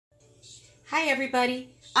Hi everybody,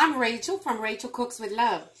 I'm Rachel from Rachel Cooks with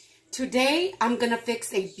Love. Today I'm gonna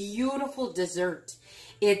fix a beautiful dessert.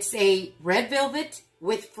 It's a red velvet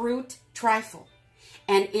with fruit trifle,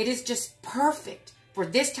 and it is just perfect for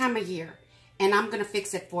this time of year, and I'm gonna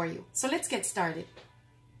fix it for you. So let's get started.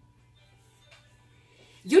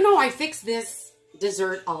 You know, I fix this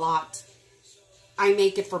dessert a lot. I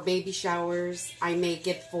make it for baby showers, I make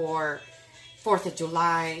it for 4th of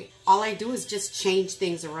July. All I do is just change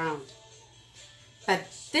things around. But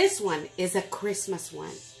this one is a Christmas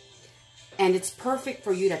one. And it's perfect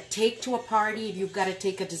for you to take to a party if you've got to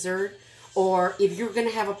take a dessert. Or if you're going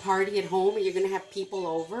to have a party at home and you're going to have people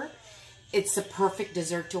over. It's a perfect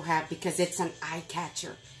dessert to have because it's an eye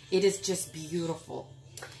catcher. It is just beautiful.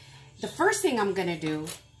 The first thing I'm going to do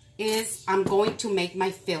is I'm going to make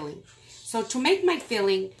my filling. So to make my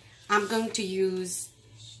filling, I'm going to use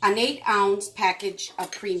an 8-ounce package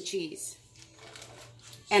of cream cheese.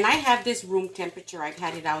 And I have this room temperature. I've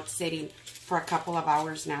had it out sitting for a couple of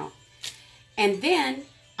hours now. And then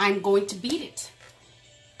I'm going to beat it.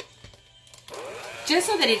 Just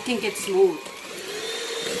so that it can get smooth.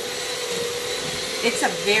 It's a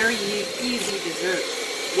very easy dessert.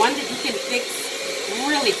 One that you can fix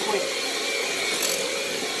really quick.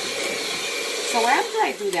 So after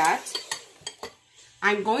I do that,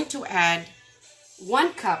 I'm going to add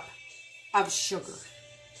 1 cup of sugar.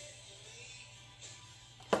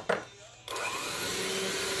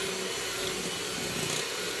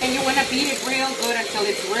 And you want to beat it real good until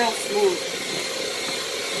it's real smooth.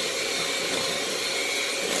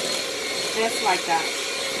 Just like that.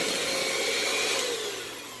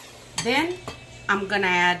 Then I'm going to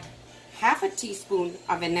add half a teaspoon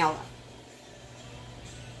of vanilla.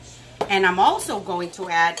 And I'm also going to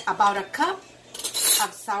add about a cup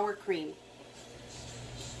of sour cream.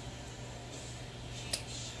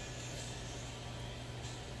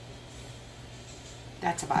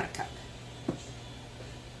 That's about a cup.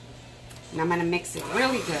 And I'm going to mix it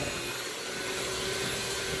really good.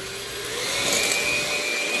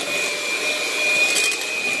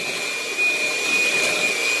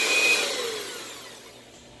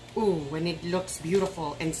 Ooh, and it looks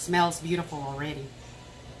beautiful and smells beautiful already.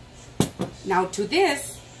 Now to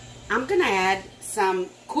this, I'm going to add some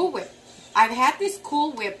Cool Whip. I've had this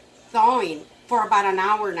Cool Whip thawing for about an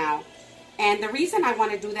hour now. And the reason I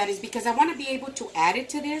want to do that is because I want to be able to add it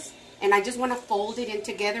to this. And I just want to fold it in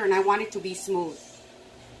together, and I want it to be smooth.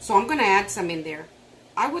 So I'm going to add some in there.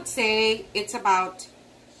 I would say it's about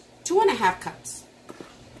 2.5 cups.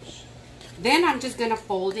 Then I'm just going to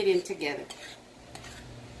fold it in together.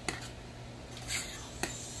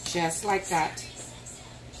 Just like that.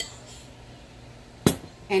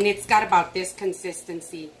 And it's got about this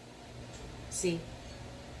consistency. See?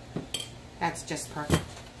 That's just perfect.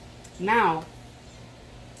 Now,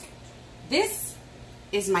 this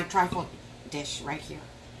is my trifle dish right here.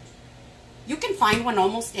 You can find one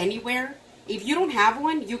almost anywhere. If you don't have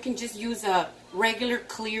one, you can just use a regular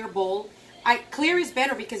clear bowl. Clear is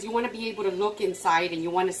better because you want to be able to look inside and you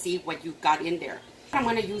want to see what you've got in there. I'm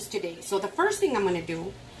going to use today. So the first thing I'm going to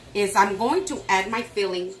do is I'm going to add my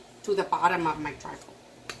filling to the bottom of my trifle.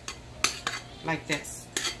 Like this.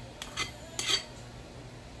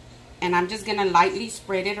 And I'm just going to lightly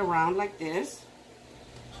spread it around like this.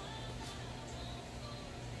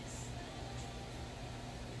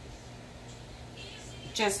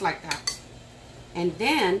 Just like that. And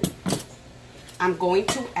then I'm going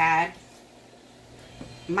to add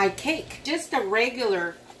my cake. Just a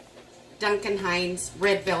regular Duncan Hines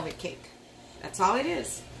red velvet cake. That's all it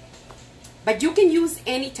is. But you can use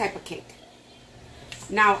any type of cake.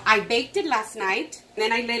 Now, I baked it last night.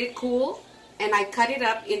 Then I let it cool. And I cut it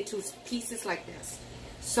up into pieces like this.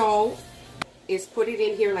 So, is put it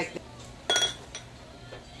in here like this.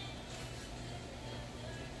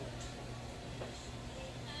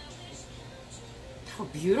 How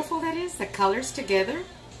beautiful that is, the colors together.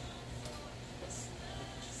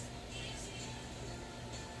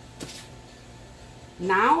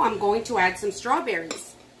 Now I'm going to add some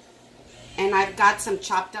strawberries. And I've got some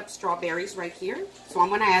chopped up strawberries right here. So I'm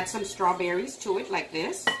going to add some strawberries to it like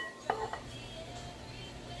this.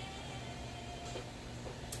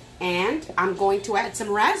 And I'm going to add some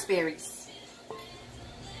raspberries.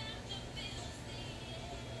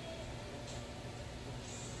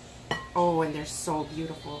 Oh, and they're so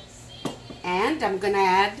beautiful. And I'm going to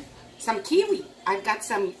add some kiwi. I've got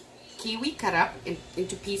some kiwi cut up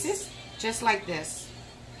into pieces, just like this.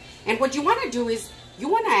 And what you want to do is, you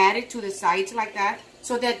want to add it to the sides like that,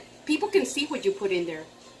 so that people can see what you put in there.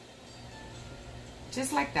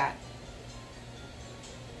 Just like that.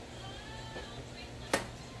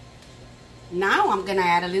 Now I'm going to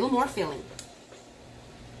add a little more filling.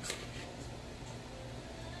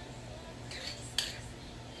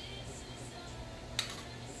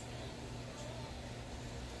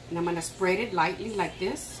 And I'm going to spread it lightly like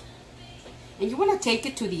this. And you want to take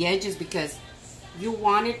it to the edges because you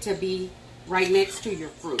want it to be right next to your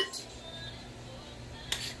fruit.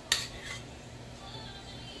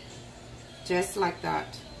 Just like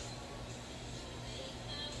that.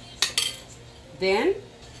 Then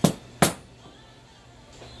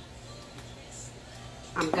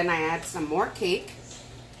I'm going to add some more cake.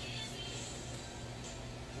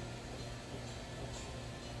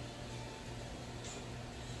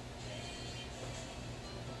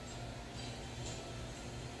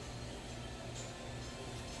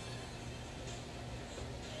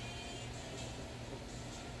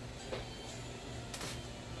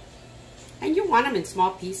 And you want them in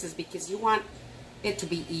small pieces because you want it to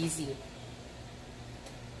be easy.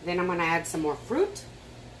 Then I'm going to add some more fruit.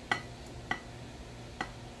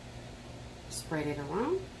 Spread it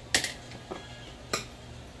around.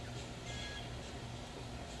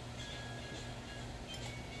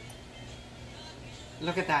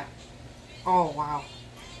 Look at that. Oh, wow.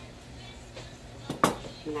 I'm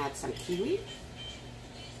going to add some kiwi.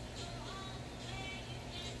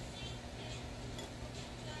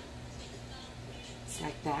 Just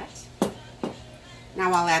like that.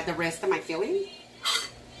 Now I'll add the rest of my filling.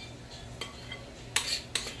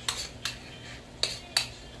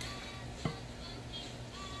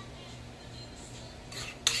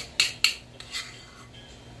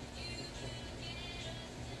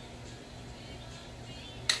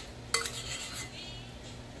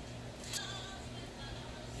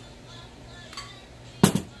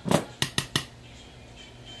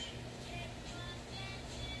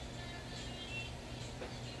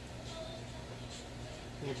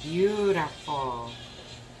 Beautiful.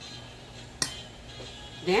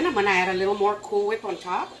 Then I'm going to add a little more Cool Whip on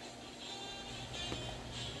top.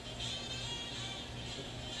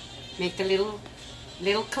 Make a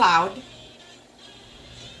little cloud.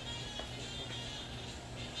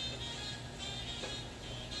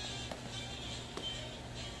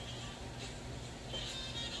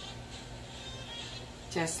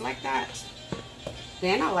 Just like that.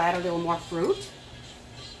 Then I'll add a little more fruit.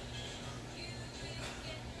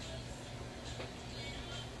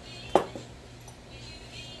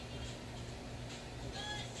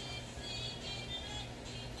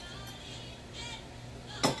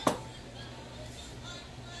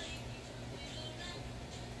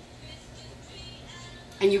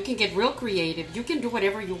 And you can get real creative. You can do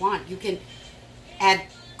whatever you want. You can add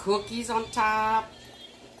cookies on top.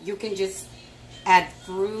 You can just add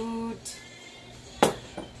fruit.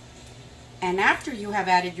 And after you have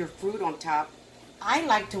added your fruit on top, I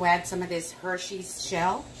like to add some of this Hershey's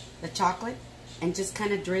shell, the chocolate, and just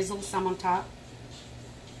kind of drizzle some on top.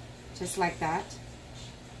 Just like that.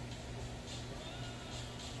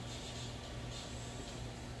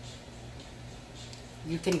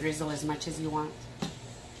 You can drizzle as much as you want.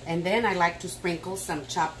 And then I like to sprinkle some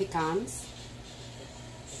chopped pecans.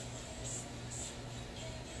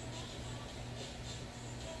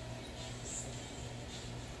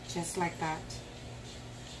 Just like that.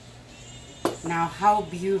 Now, how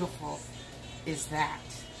beautiful is that?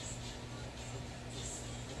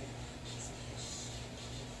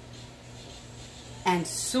 And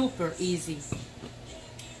super easy.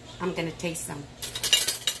 I'm gonna taste some.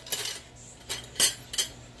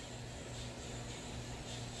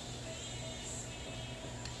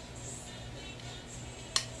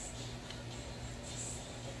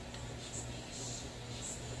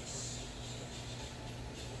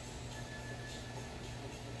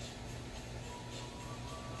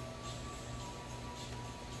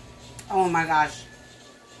 Oh my gosh.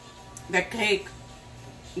 The cake,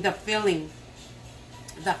 the filling,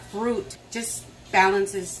 the fruit just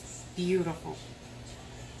balances beautiful.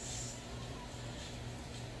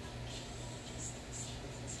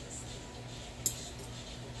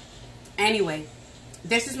 Anyway,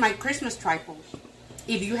 this is my Christmas trifle.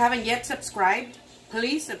 If you haven't yet subscribed,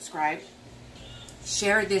 please subscribe.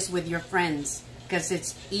 Share this with your friends because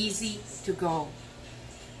it's easy to go.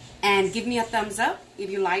 And give me a thumbs up if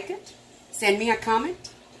you like it. Send me a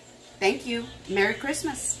comment. Thank you. Merry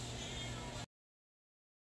Christmas.